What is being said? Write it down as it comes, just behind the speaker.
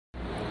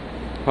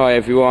Hi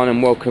everyone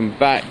and welcome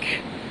back.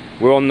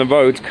 We're on the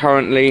road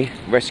currently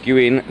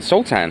rescuing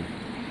Sultan.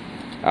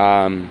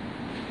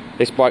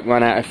 This bike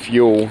ran out of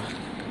fuel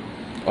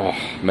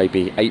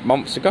maybe 8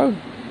 months ago,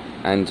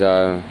 and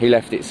he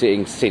left it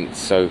sitting since,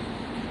 so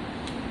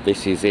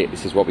this is it.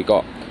 This is what we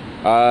got.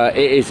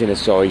 It is in a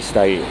sorry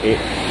state.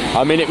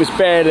 I mean, it was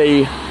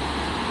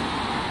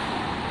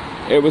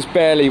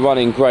barely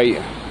running great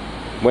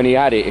when he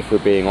had it, if we're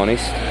being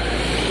honest.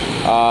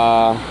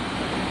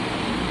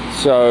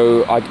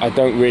 So I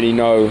don't really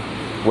know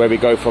where we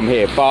go from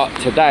here, but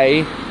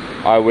today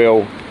I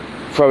will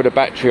throw the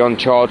battery on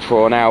charge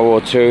for an hour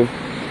or two,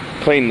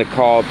 clean the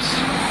carbs,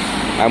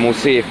 and we'll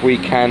see if we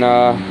can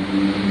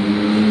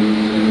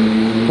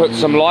put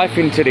some life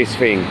into this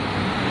thing.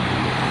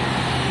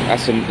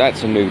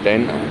 That's a new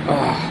dent.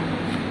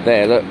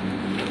 There, look,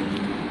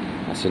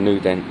 that's a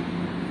new dent.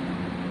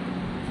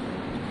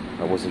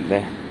 That wasn't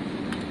there.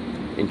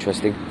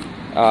 Interesting.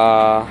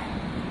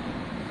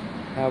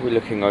 How are we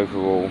looking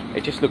overall?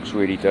 It just looks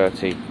really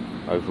dirty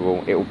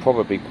overall. It will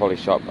probably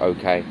polish up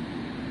okay.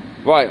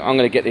 Right, I'm going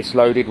to get this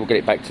loaded. We'll get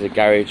it back to the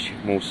garage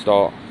and we'll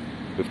start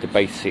with the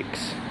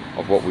basics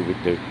of what we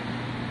would do.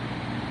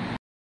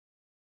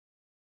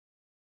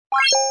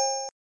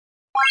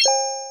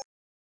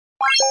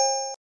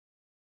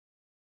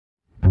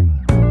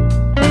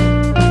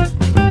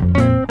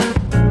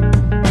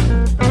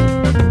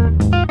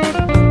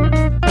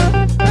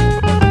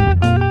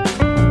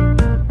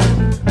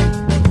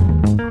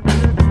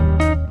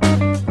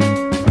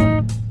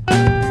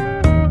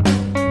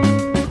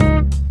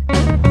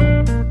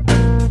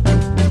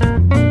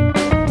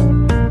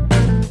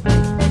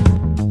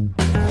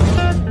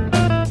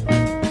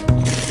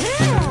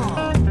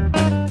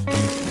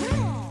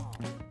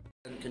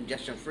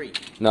 Free.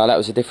 No, that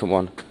was a different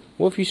one.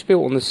 What have you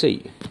spilled on the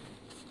seat?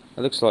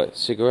 That looks like a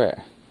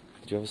cigarette.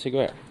 Did you have a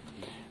cigarette?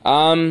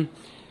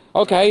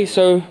 Okay,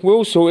 so we're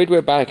all sorted.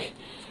 We're back.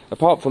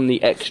 Apart from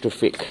the extra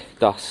thick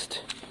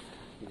dust,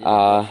 what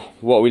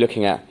are we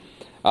looking at?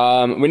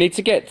 We need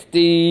to get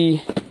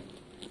the...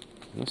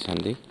 That's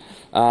handy.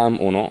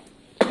 Or not.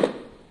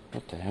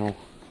 What the hell?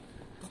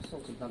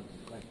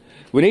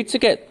 We need to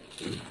get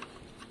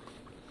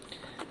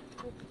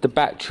the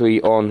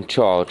battery on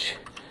charge.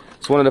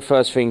 It's one of the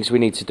first things we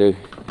need to do.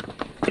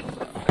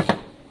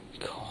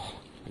 God,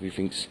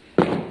 everything's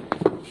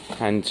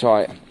hand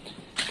tight.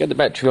 Get the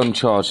battery on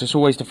charge. That's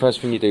always the first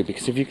thing you do,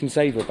 because if you can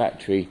save a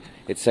battery,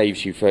 it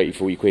saves you 30,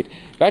 40 quid.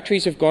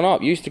 Batteries have gone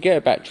up. You used to get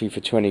a battery for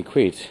 20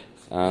 quid. It's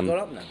gone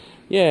up now?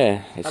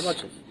 Yeah. How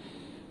much?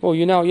 Well,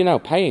 you're now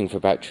paying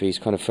for batteries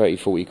kind of 30,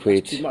 40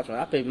 quid. That's too much.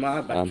 I pay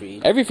my battery.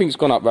 Everything's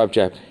gone up,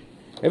 Rabjab.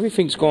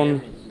 Everything's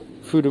gone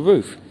through the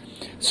roof.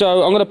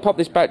 So I'm going to pop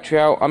this battery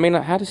out. I mean,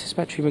 how does this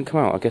battery even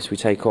come out? I guess we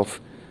take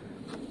off.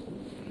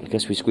 I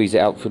guess we squeeze it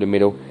out through the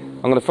middle.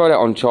 I'm going to throw that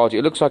on charge.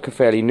 It looks like a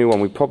fairly new one.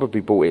 We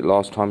probably bought it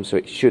last time, so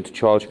it should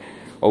charge.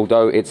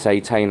 Although it's a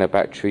Tainer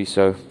battery,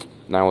 so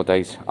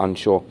nowadays,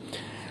 unsure.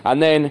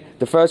 And then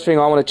the first thing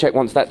I want to check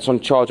once that's on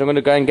charge, I'm going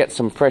to go and get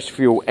some fresh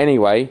fuel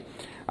anyway.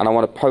 And I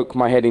want to poke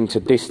my head into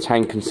this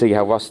tank and see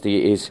how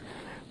rusty it is.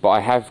 But I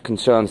have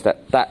concerns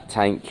that that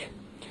tank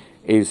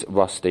is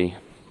rusty.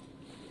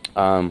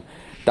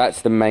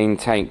 That's the main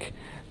tank.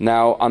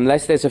 Now,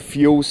 unless there's a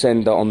fuel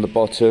sender on the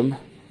bottom,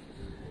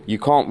 you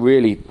haven't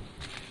really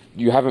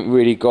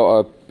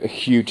got a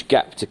huge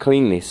gap to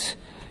clean this.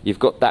 You've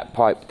got that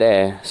pipe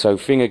there, so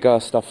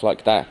finger stuff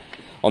like that.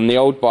 On the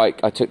old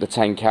bike, I took the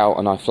tank out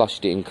and I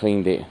flushed it and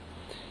cleaned it.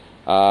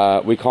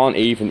 We can't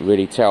even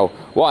really tell.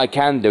 What I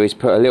can do is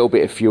put a little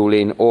bit of fuel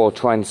in, or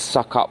try and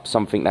suck up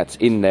something that's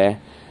in there,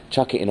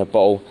 chuck it in a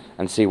bowl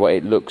and see what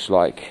it looks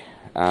like.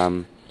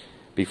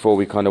 Before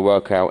we kind of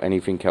work out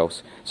anything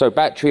else. So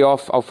battery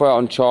off, I'll throw it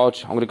on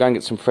charge. I'm going to go and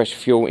get some fresh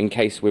fuel in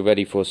case we're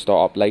ready for a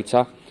start up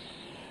later.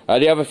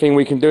 The other thing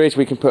we can do is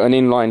we can put an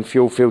inline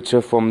fuel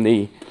filter from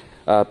the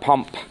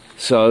pump.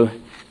 So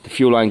the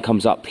fuel line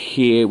comes up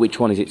here. Which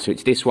one is it? So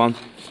it's this one.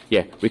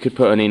 Yeah, we could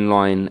put an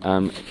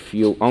inline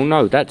fuel. Oh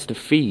no, that's the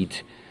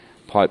feed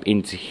pipe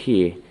into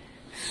here.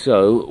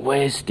 So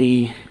where's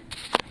the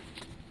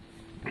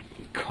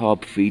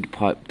carb feed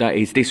pipe? That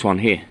is this one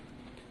here.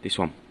 This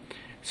one.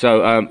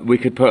 So we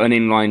could put an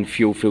inline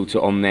fuel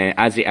filter on there.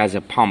 As it has a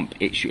pump,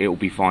 it'll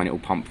be fine. It'll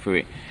pump through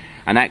it.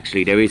 And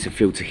actually, there is a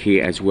filter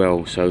here as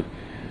well, so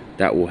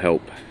that will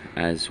help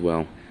as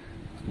well.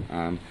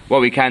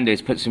 What we can do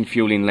is put some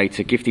fuel in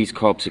later, give these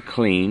carbs a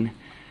clean,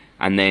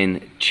 and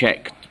then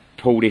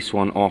pull this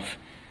one off,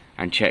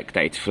 and check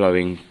that it's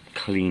flowing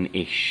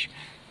clean-ish.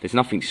 There's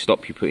nothing to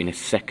stop you putting a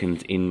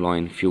second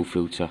inline fuel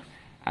filter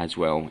as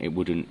well. It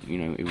wouldn't,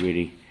 it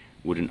really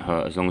wouldn't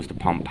hurt as long as the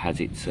pump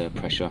has its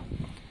pressure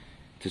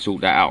to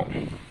sort that out.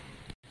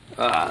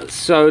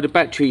 So the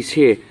batteries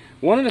here.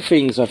 One of the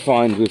things I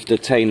find with the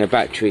Tainer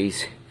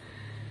batteries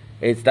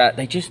is that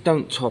they just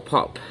don't top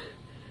up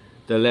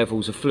the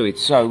levels of fluid.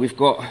 So these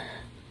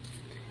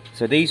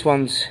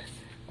ones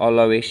are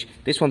lowish.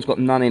 This one's got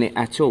none in it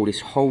at all.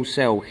 This whole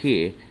cell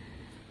here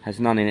has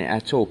none in it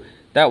at all.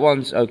 That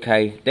one's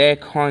okay. They're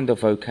kind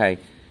of okay.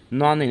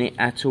 none in it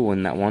at all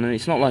in that one, and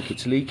it's not like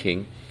it's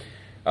leaking.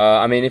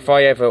 I mean, if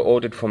I ever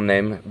ordered from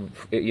them,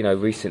 you know,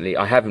 recently,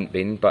 I haven't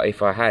been, but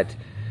if I had,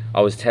 I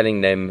was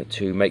telling them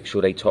to make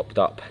sure they topped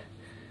up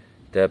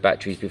the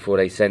batteries before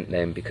they sent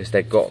them, because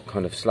they got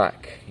kind of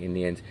slack in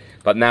the end.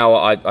 But now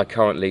I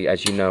currently,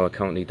 as you know, I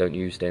currently don't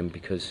use them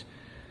because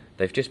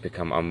they've just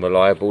become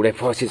unreliable. Their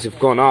prices have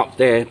gone up,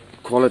 their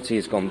quality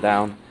has gone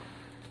down,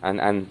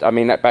 and I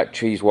mean, that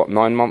battery's what,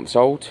 9 months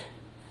old,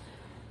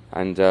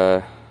 and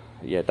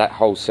yeah, that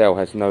whole cell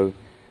has no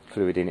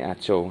fluid in it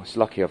at all. It's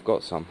lucky I've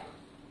got some.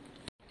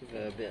 Give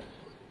it a bit.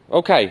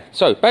 Okay,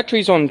 so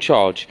battery's on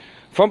charge.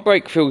 Front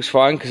brake feels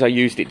fine because I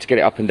used it to get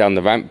it up and down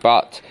the ramp,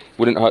 but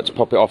wouldn't hurt to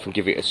pop it off and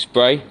give it a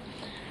spray.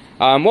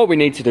 What we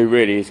need to do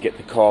really is get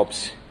the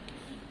carbs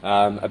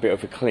a bit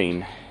of a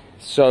clean.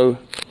 So,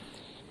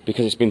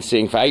 because it's been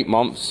sitting for 8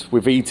 months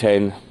with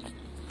E10,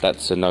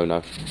 that's a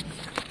no-no.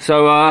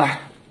 So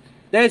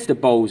there's the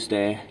bowls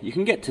there. You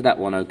can get to that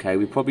one okay.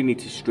 We probably need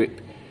to strip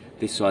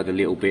this side a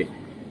little bit.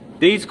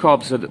 These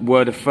carbs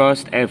were the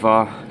first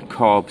ever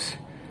carbs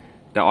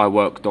that I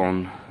worked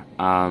on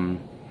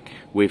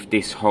with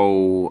this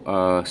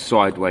whole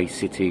sideways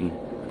sitting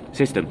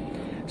system.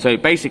 So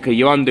basically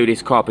you undo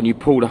this carb and you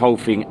pull the whole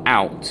thing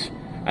out,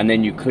 and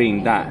then you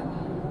clean that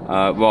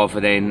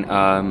rather than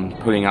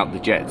pulling out the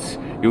jets.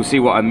 You'll see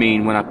what I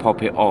mean when I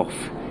pop it off.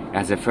 It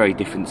has a very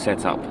different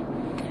setup.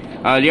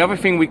 The other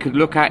thing we could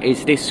look at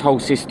is this whole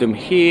system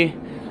here.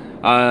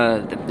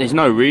 There's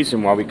no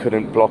reason why we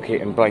couldn't block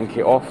it and blank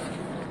it off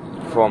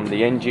from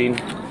the engine.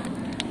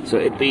 So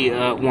it'd be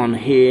one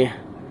here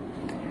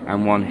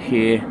and one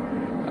here.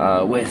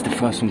 Where's the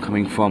first one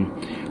coming from?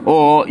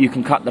 Or you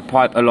can cut the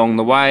pipe along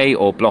the way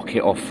or block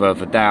it off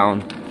further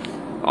down.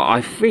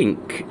 I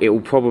think it will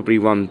probably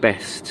run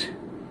best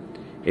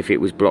if it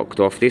was blocked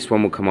off. This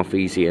one will come off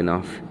easy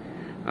enough.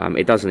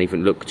 It doesn't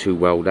even look too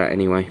well, that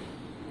anyway.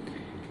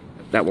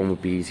 That one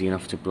would be easy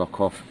enough to block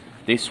off.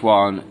 This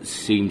one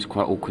seems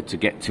quite awkward to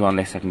get to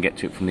unless I can get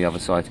to it from the other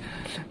side.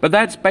 But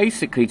that's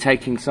basically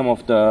taking some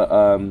of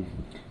the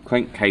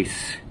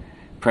crankcase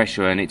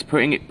pressure and it's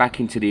putting it back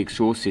into the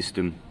exhaust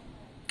system.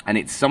 And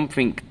it's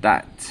something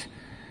that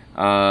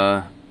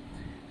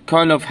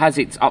kind of has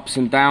its ups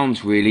and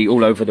downs really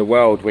all over the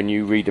world when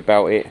you read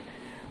about it.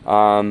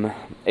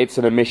 It's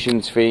an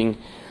emissions thing,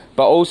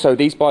 but also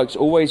these bikes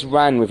always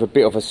ran with a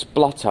bit of a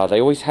splutter.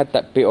 They always had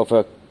that bit of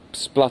a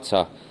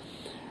splutter,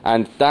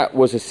 and that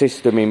was a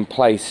system in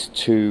place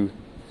to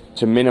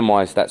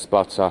minimize that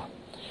splutter.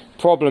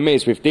 Problem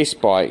is with this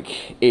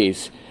bike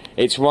is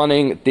it's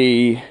running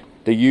the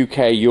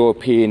UK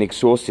European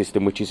exhaust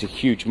system, which is a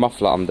huge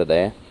muffler under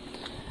there,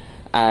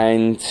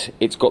 and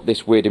it's got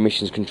this weird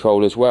emissions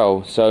control as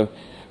well. So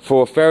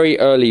for a very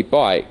early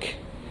bike,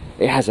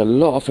 it has a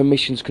lot of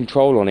emissions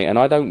control on it, and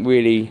I don't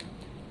really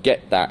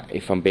get that,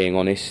 if I'm being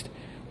honest,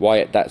 why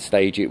at that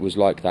stage it was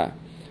like that.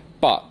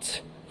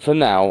 But for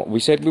now, we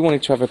said we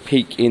wanted to have a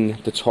peek in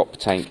the top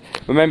tank.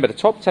 Remember, the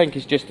top tank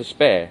is just a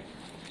spare.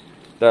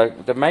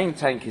 The main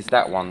tank is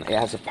that one. It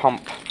has a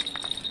pump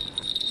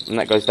and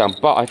that goes down,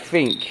 but I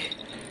think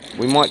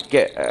we might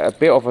get a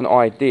bit of an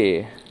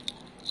idea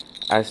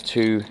as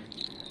to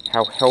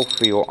how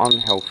healthy or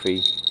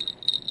unhealthy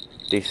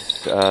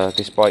this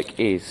bike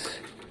is,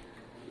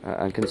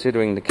 and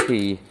considering the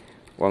key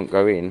won't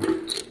go in,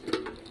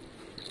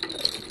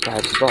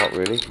 bad start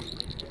really.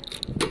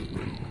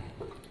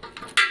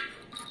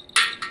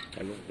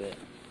 A little bit.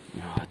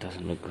 No, it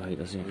doesn't look great,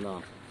 does it?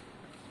 No.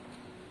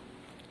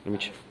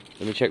 Let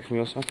me check from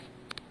your side.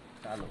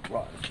 That look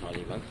right,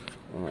 Charlie, man.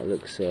 Oh, it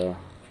looks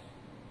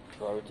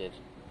Corroded.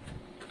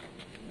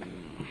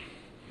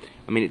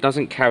 I mean, it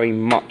doesn't carry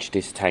much,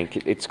 this tank.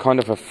 It's kind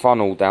of a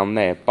funnel down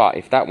there, but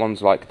if that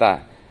one's like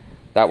that,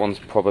 that one's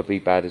probably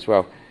bad as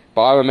well.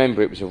 But I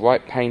remember it was a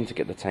right pain to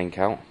get the tank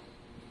out.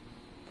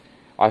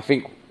 I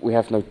think we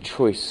have no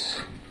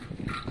choice.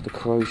 The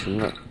corrosion,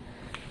 look.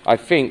 I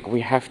think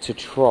we have to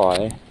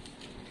try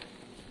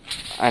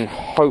and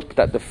hope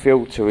that the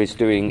filter is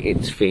doing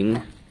its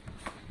thing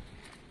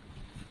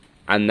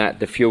and that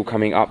the fuel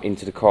coming up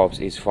into the carbs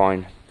is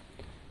fine.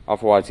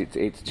 Otherwise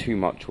it's too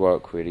much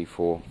work really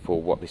for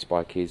what this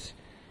bike is.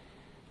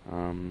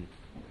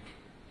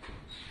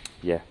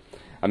 Yeah,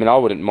 I mean, I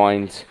wouldn't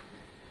mind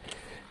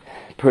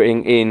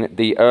putting in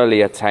the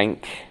earlier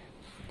tank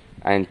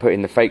and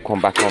putting the fake one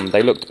back on.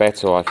 They looked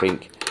better, I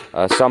think.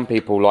 Some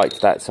people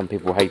liked that, some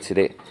people hated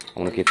it. I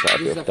want to give that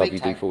a bit of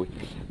WD-40.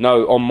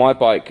 No, on my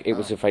bike it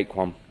was a fake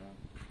one.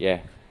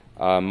 Yeah,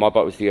 my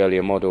bike was the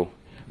earlier model.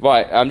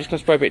 Right, I'm just going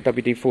to spray a bit of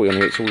WD-40 on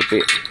here. It's all a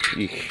bit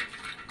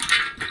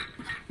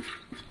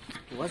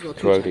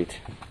corroded.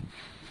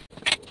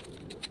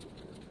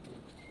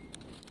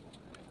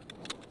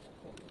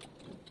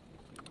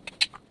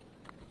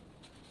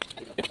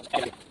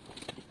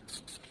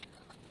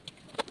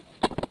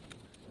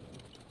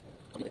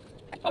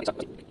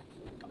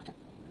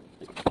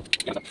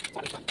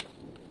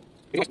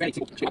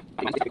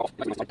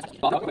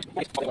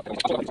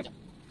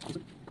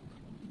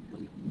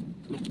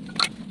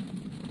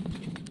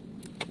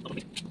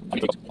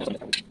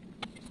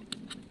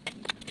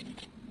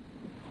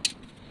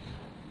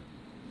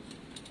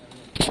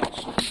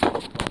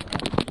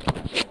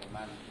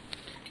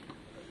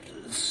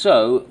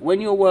 So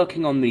when you're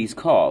working on these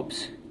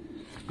carbs,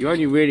 you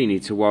only really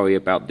need to worry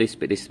about this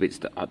bit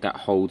that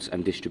holds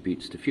and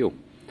distributes the fuel.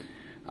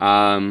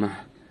 Funny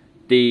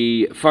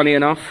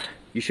enough,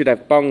 you should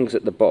have bungs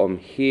at the bottom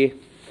here.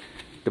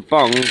 The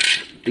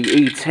bungs, the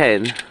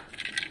E10,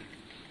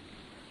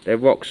 they're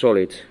rock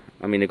solid.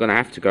 I mean, they're going to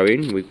have to go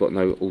in. We've got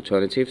no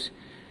alternatives.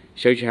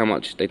 Shows you how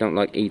much they don't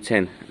like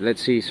E10.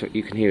 Let's see so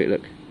you can hear it.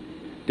 Look,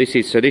 this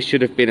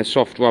should have been a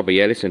soft rubber.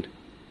 Yeah, listen.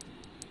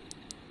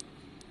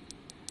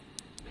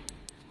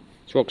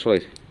 It's rock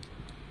solid.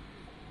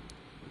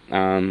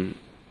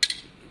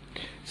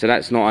 So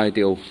that's not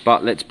ideal,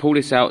 but let's pull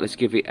this out, let's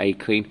give it a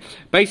clean.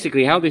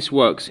 Basically how this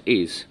works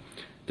is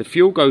the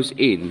fuel goes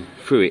in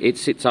through it, it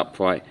sits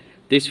upright,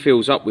 this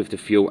fills up with the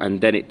fuel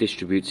and then it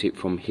distributes it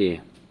from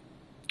here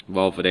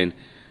rather than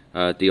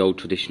the old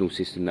traditional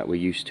system that we're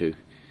used to.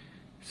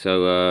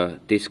 So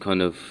this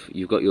kind of,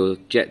 you've got your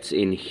jets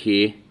in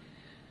here,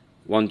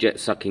 one jet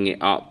sucking it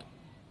up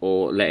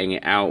or letting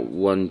it out,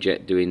 one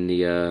jet doing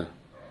the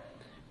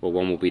well,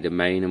 one will be the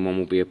main and one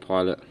will be a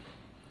pilot.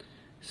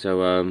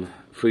 So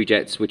 3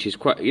 jets, which is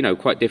quite, you know,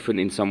 quite different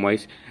in some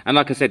ways. And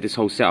like I said, this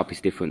whole setup is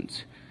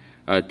different.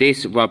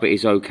 This rubber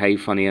is okay,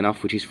 funny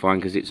enough, which is fine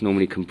because it's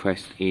normally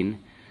compressed in.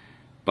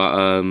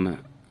 But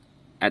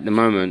at the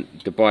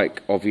moment, the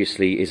bike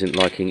obviously isn't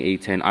liking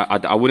E10.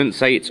 I wouldn't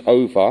say it's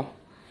over.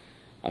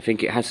 I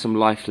think it has some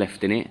life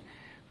left in it.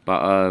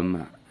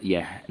 But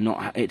yeah,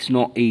 it's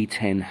not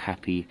E10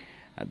 happy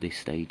at this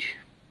stage.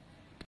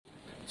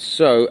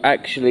 So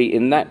actually,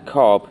 in that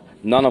carb,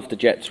 none of the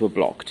jets were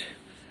blocked.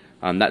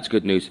 That's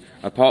good news.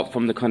 Apart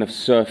from the kind of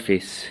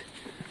surface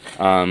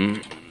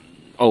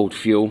old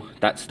fuel,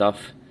 that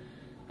stuff,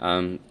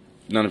 none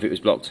of it was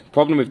blocked.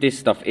 Problem with this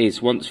stuff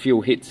is once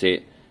fuel hits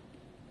it,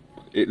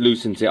 it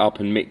loosens it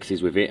up and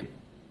mixes with it,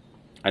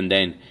 and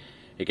then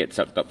it gets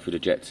sucked up through the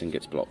jets and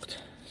gets blocked.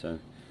 So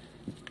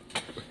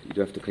you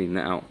do have to clean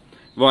that out.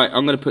 Right,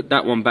 I'm going to put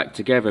that one back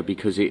together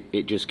because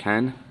it just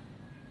can,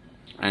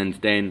 and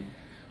then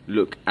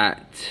look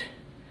at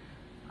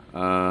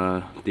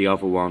the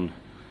other one.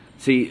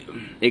 See,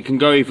 it can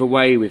go either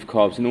way with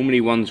carbs. Normally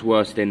one's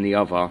worse than the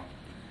other.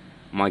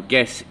 My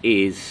guess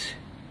is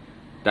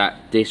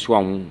that this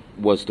one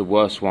was the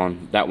worst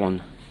one. That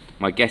one,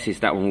 my guess is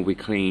that one will be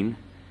clean.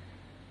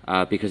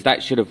 Because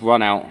that should have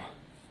run out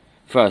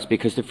first.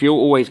 Because the fuel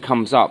always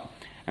comes up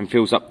and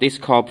fills up this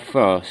carb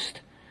first.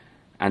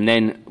 And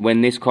then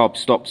when this carb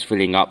stops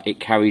filling up,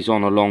 it carries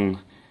on along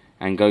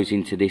and goes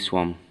into this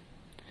one.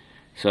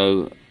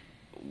 So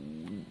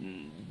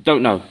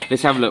don't know.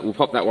 Let's have a look. We'll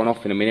pop that one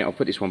off in a minute. I'll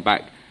put this one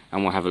back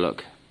and we'll have a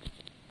look.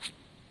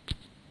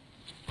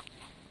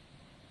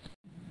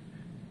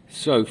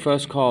 So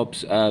first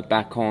carb's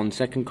back on.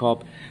 Second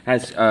carb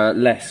has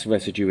less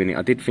residue in it.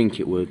 I did think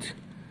it would.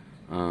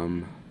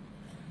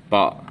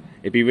 But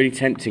it'd be really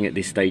tempting at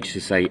this stage to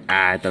say,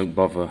 don't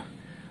bother.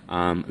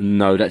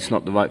 No, that's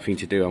not the right thing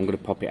to do. I'm going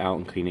to pop it out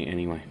and clean it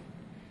anyway.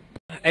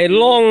 A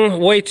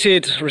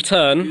long-awaited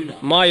return.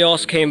 My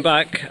ass came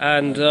back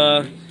and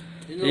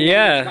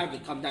yeah,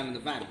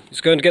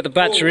 it's going to get the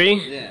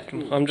battery.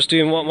 I'm just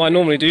doing what I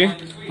normally do,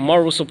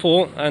 moral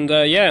support, and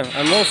yeah,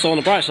 and also on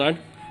the bright side,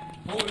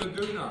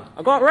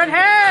 I got red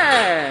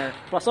hair!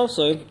 Plus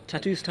also,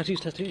 tattoos.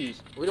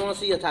 We don't want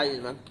to see your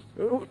tattoos, man.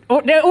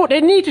 They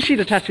need to see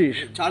the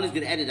tattoos. Charlie's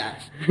going to edit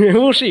that.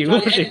 We'll see.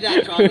 Edit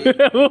that, Charlie.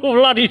 We'll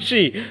bloody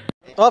see.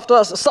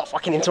 After, stop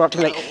fucking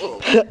interrupting me.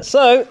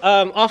 So,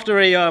 after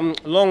a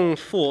long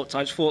thought,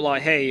 I just thought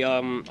like, hey, I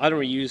don't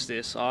really use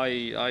this.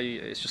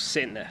 It's just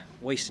sitting there,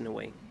 wasting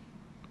away,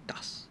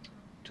 dust,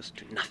 just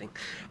doing nothing.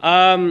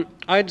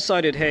 I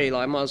decided, hey,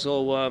 like, I might as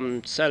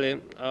well sell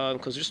it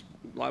because just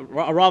like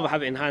I'd rather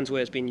have it in hands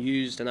where it's being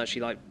used and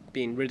actually like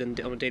being ridden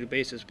on a daily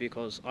basis,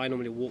 because I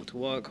normally walk to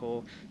work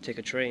or take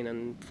a train,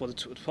 and for the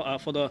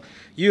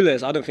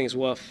ULEZ, I don't think it's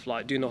worth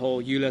like doing the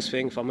whole ULEZ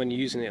thing if I'm only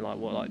using it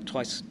like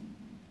twice.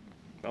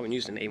 I haven't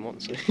used an aim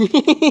once. So.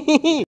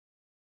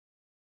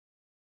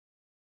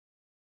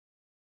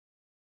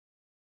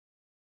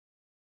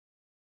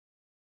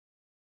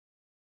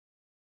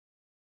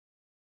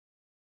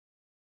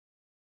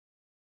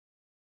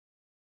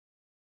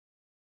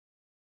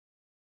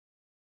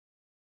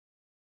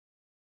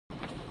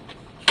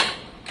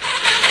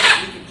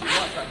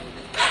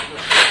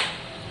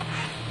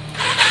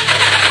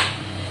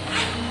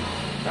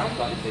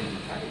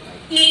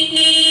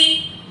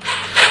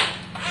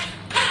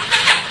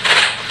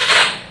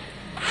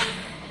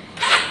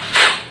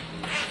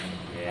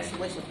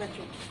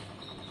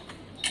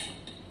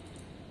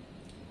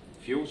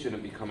 Fuel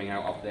shouldn't be coming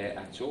out up there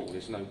at all.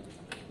 There's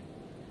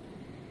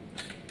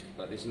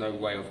no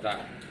way of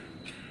that.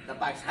 The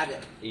bike's had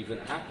it. Even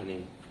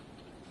happening.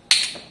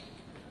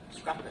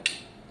 Scrap it.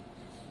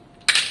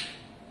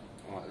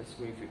 Alright, let's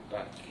move it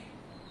back.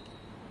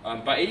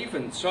 But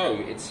even so,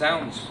 it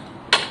sounds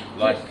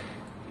like.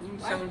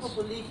 Why is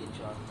proper leaking,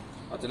 Charlie?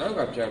 I don't know,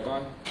 Grab Joe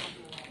guy.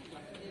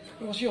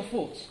 What's your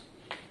thoughts?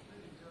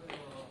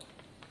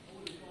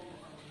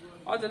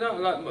 I don't know.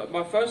 Like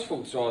my first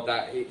thoughts are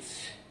that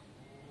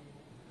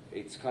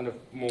it's kind of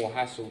more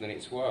hassle than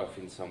it's worth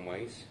in some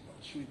ways.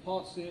 Should we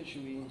parts it?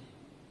 Should we?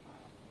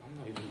 I'm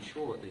not even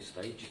sure at this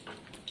stage.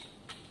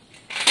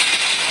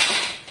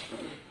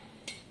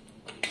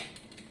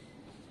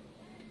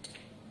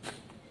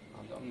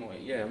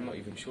 I'm not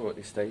even sure at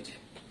this stage.